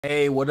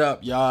Hey, what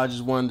up, y'all? I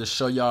just wanted to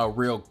show y'all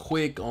real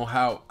quick on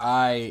how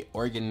I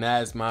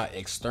organize my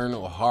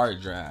external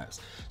hard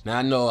drives. Now,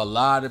 I know a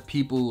lot of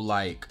people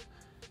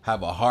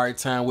have a hard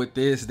time with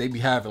this. They be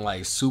having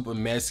super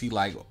messy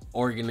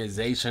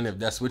organization, if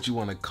that's what you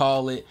want to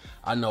call it.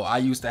 I know I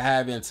used to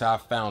have it until I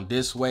found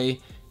this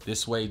way.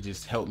 This way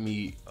just helped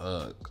me,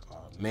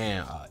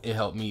 it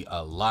helped me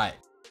a lot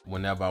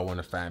whenever I want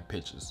to find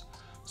pictures.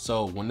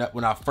 So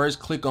when I first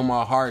click on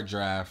my hard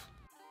drive,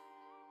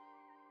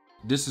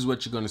 this is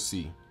what you're gonna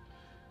see.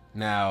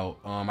 Now,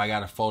 I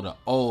got a folder.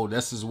 Oh,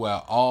 this is where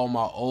all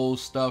my old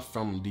stuff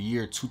from the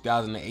year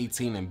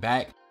 2018 and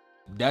back,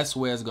 that's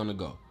where it's gonna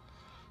go.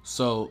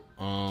 So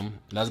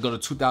let's go to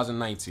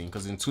 2019,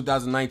 because in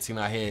 2019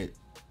 I had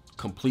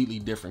completely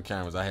different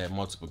cameras. I had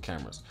multiple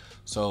cameras.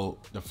 So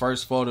the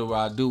first photo what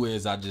I do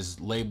is I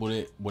just labeled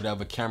it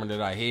whatever camera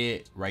that I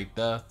had right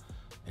there,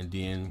 and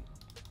then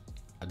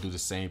I do the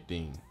same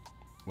thing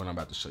what I'm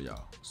about to show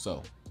y'all.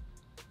 So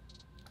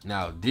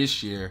now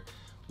this year,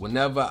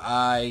 whenever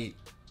I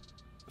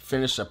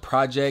finish a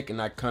project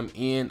and I come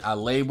in, I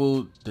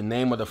labeled the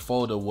name of the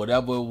folder,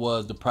 whatever it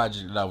was the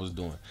project that I was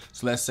doing.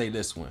 So let's say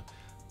this one,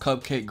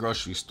 Cupcake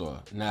Grocery Store.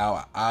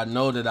 Now I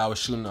know that I was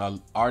shooting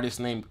an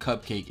artist named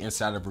Cupcake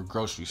inside of a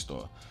grocery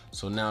store.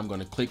 So now I'm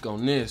gonna click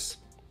on this.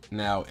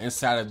 Now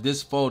inside of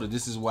this folder,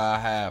 this is where I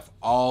have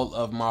all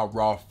of my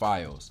raw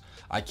files.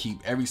 I keep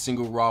every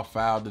single raw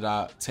file that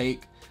I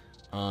take.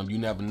 You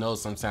never know,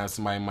 sometimes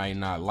somebody might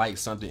not like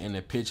something in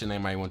the picture and they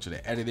might want you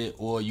to edit it,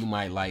 or you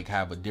might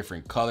have a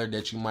different color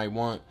that you might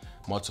want,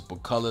 multiple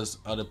colors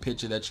of the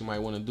picture that you might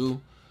want to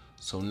do.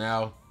 So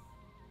now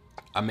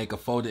I make a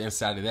folder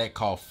inside of that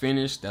called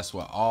finished. That's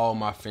where all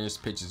my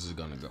finished pictures is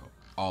gonna go,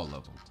 all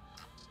of them.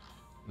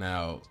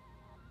 Now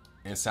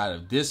inside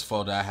of this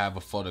folder I have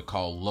a folder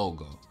called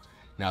logo.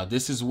 Now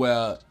this is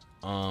where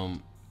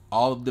all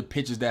of the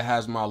pictures that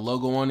has my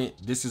logo on it,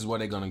 this is where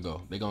they're gonna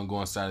go. They're gonna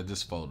go inside of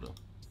this folder.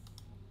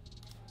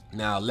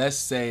 Now let's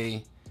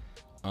say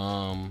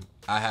I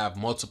have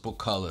multiple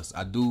colors.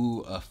 I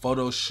do a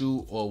photo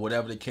shoot or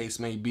whatever the case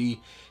may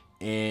be,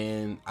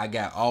 and I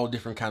got all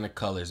different kind of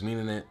colors,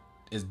 meaning that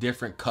it's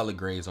different color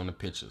grades on the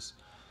pictures.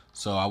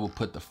 So I will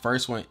put the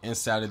first one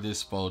inside of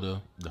this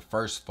folder, the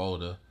first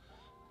folder,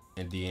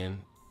 and then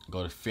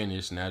go to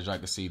finish. Now as y'all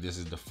can see, this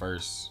is the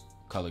first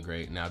color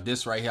grade. Now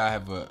this right here, I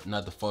have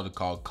another folder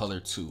called color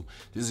 2.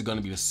 This is going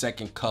to be the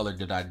second color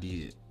that I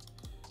did.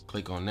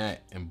 Click on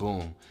that and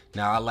boom.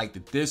 Now I like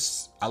that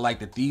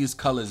these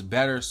colors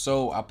better,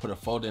 so I put a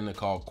folder in there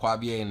called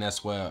Quavea, and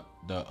that's where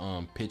the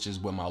pictures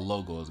where my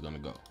logo is gonna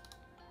go.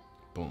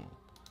 Boom,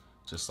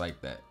 just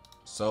like that.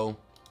 So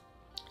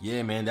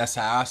yeah, man, that's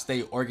how I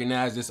stay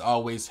organized. This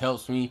always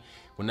helps me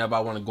whenever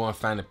I want to go and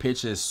find a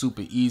picture. It's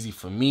super easy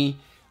for me.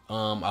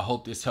 I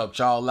hope this helped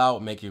y'all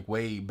out, make it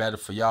way better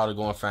for y'all to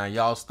go and find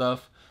y'all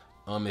stuff.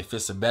 If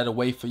it's a better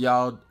way for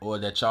y'all or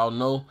that y'all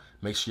know,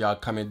 make sure y'all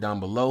comment down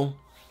below.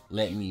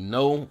 Let me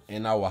know,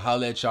 and I will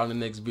holler at y'all in the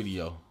next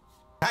video.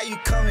 How you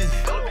coming?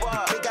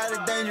 The kick got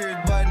a dangerous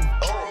button.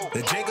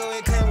 The Draco,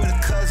 it came with a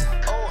cousin.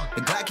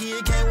 The Glocky,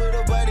 it came